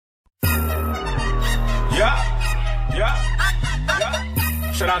Yeah.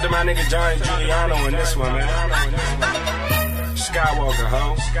 Shout out to my nigga Johnny Giuliano in this one, man. Skywakah,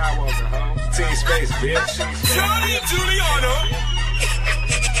 ho. Team Space, bitch. Johnny Giuliano.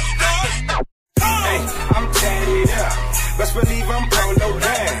 Hey, I'm tatted up. Best believe I'm polo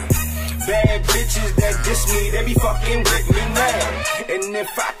down. Bad bitches that diss me, they be fucking with me now. And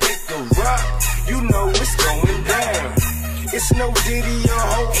if I pick her up, you know it's going down. It's no Diddy or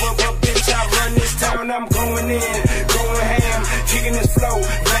Hova, but bitch, I run this town. I'm going in, going ham, kicking this flow,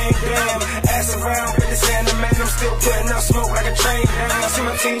 bang damn. Ass around, but this man, I'm still putting up smoke like a train down. See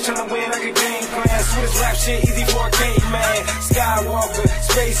my team trying to win like a game plan. Swedish rap shit, easy for a caveman. Skywakah,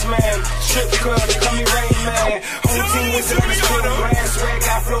 spaceman, strip club, they call me Rain Man. Whole team whistle like a spin glass. Swag,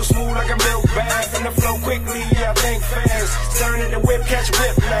 I flow smooth like a milk bath. And the flow quickly, yeah, I think fast. Staring at the whip, catch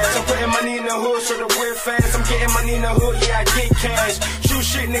whiplash. I'm putting money in the hood so the whip fast. I'm getting money in the hood, yeah, I get cash. True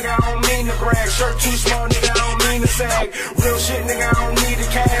shit, nigga, I don't mean to brag. Shirt too small, nigga, I don't mean to sag. Real shit, nigga, I don't need the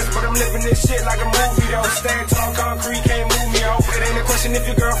cash. But I'm living this shit like a movie, though. Stand tall, concrete, can't move me, oh. It ain't a question if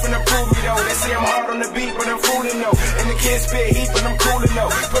your girlfriend approve me, though. They say I'm hard on the beat, but I'm fooling, though. And the kids spit heat, but I'm coolin',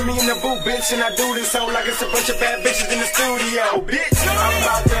 though. Put me in the boot, bitch, and I do this hoe like it's a bunch of bad bitches in the studio, bitch. I'm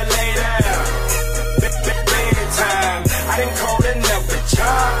about to lay down. Bedtime. I didn't call another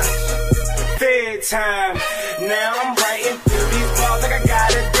charge. Bedtime. Now I'm writing through these bars like I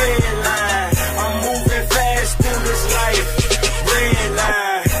got a deadline. I'm moving fast through this life. Red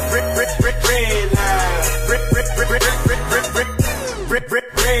line. Red line. Red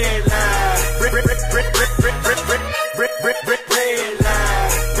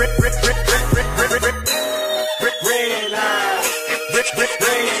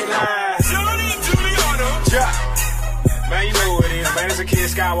Man, you know what it is, man. It's a kid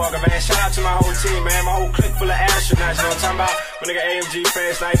Skywakah, man. Shout out to my whole team, man. My whole clique full of astronauts, you know what I'm talking about? My nigga AMG,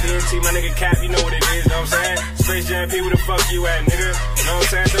 Fast Life, DNT, my nigga Cap, you know what it is, you know what I'm saying? Space Jam P, where the fuck you at, nigga? You know what I'm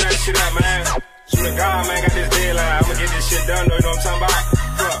saying? Throw that shit out, man. Swear to God, man, got this deadline. I'ma get this shit done, though, you know what I'm talking about?